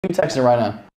You texting right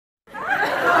now.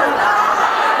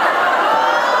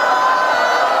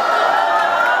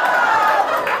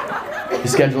 You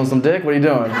scheduling some dick? What are you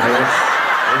doing?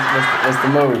 What's the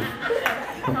move?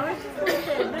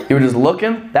 You were just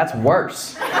looking? That's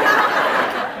worse.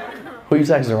 Who you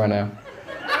texting right now?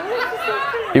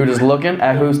 You were just looking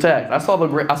at whose text? I saw the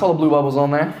blue bubbles on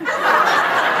there.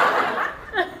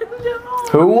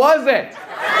 Who was it?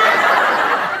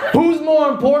 Who's more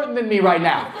important than me right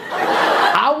now?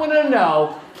 I want to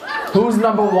know who's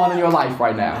number one in your life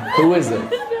right now. Who is it? I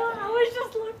was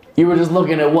just looking. You were just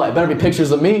looking at what? It better be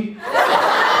pictures of me.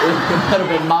 It better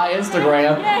be my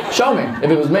Instagram. Show me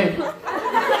if it was me.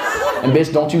 And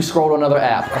bitch, don't you scroll to another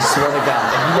app. I swear to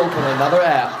God, if you open another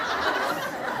app.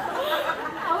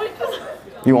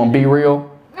 You want to be real?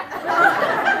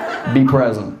 Be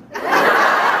present.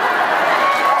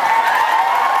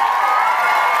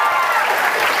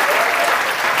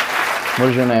 What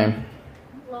is your name?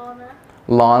 Lana.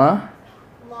 Lana?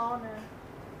 Lana.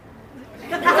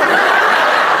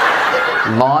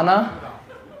 Lana?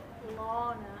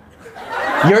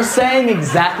 Lana. You're saying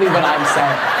exactly what I'm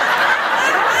saying.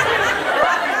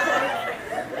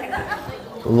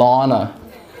 Lana.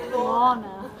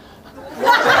 Lana.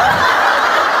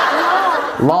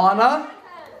 Lana?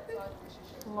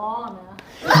 Lana.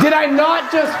 Did I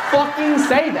not just fucking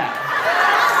say that?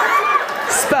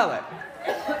 Spell it.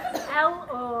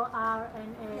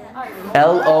 L-O-R-N-A.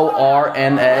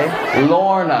 L-O-R-N-A.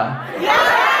 Lorna.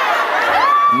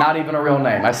 Not even a real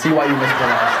name. I see why you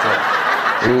mispronounced it.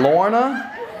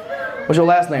 Lorna? What's your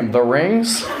last name? The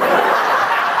Rings?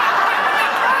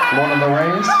 Lorna the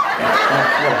Rings?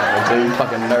 Whatever, dude.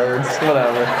 Fucking nerds.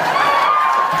 Whatever.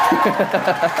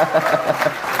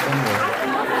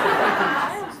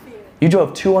 You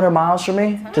drove 200 miles from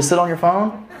me to sit on your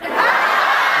phone?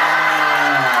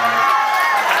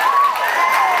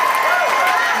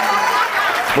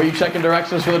 Were you checking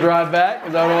directions for the drive back?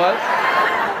 Is that what it was?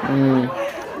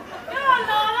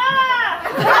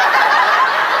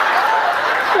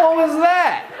 What was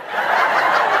that?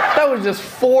 That was just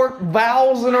 4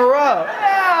 vowels in a row.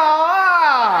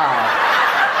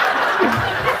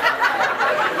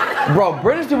 Bro,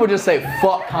 British people just say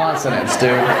fuck consonants,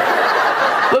 dude.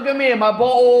 Look at me and my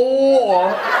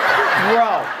ball.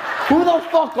 Bro, who the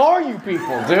fuck are you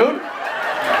people, dude?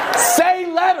 Say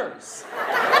letters.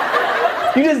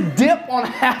 You just dip on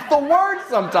half the word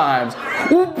sometimes.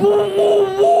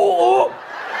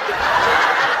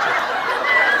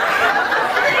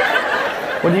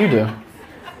 What do you do?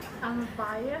 I'm a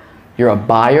buyer. You're a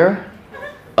buyer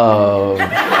of...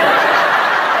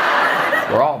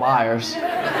 We're all buyers.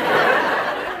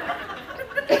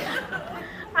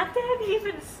 I didn't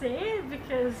even say it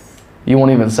because... You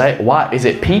won't even say it? Why? Is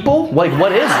it people? Like,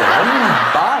 what is it? What do you mean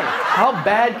buy? How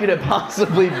bad could it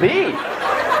possibly be?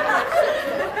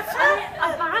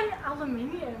 I buy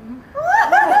aluminium.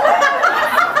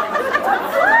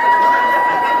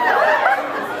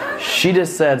 She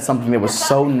just said something that was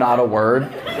so not a word.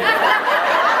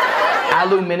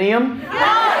 Aluminium?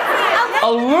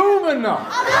 Aluminum!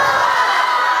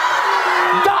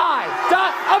 Die!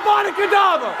 Die!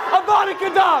 Abadacadabra!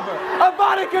 Abadacadabra!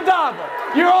 Abadacadabra!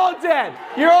 You're all dead!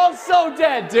 You're all so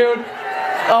dead, dude!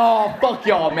 Oh, fuck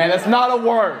y'all, man. That's not a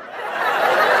word.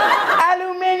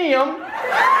 Aluminium?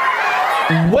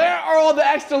 Where are all the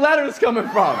extra letters coming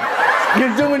from?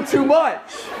 You're doing too much.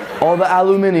 All the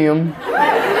aluminium.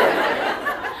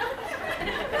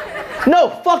 No,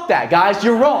 fuck that, guys.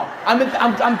 You're wrong.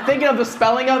 I'm thinking of the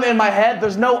spelling of it in my head.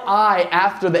 There's no I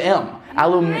after the M.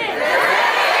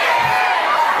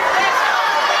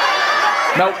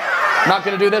 Nope. Not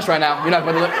gonna do this right now. You don't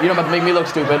have to make me look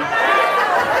stupid.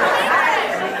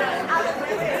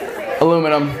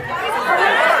 Aluminum.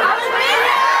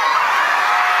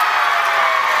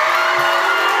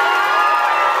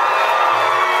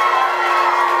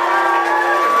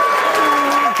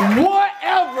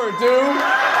 Whatever, dude.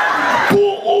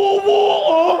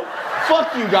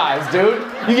 Fuck you guys, dude.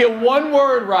 You get one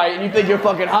word right and you think you're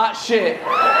fucking hot shit.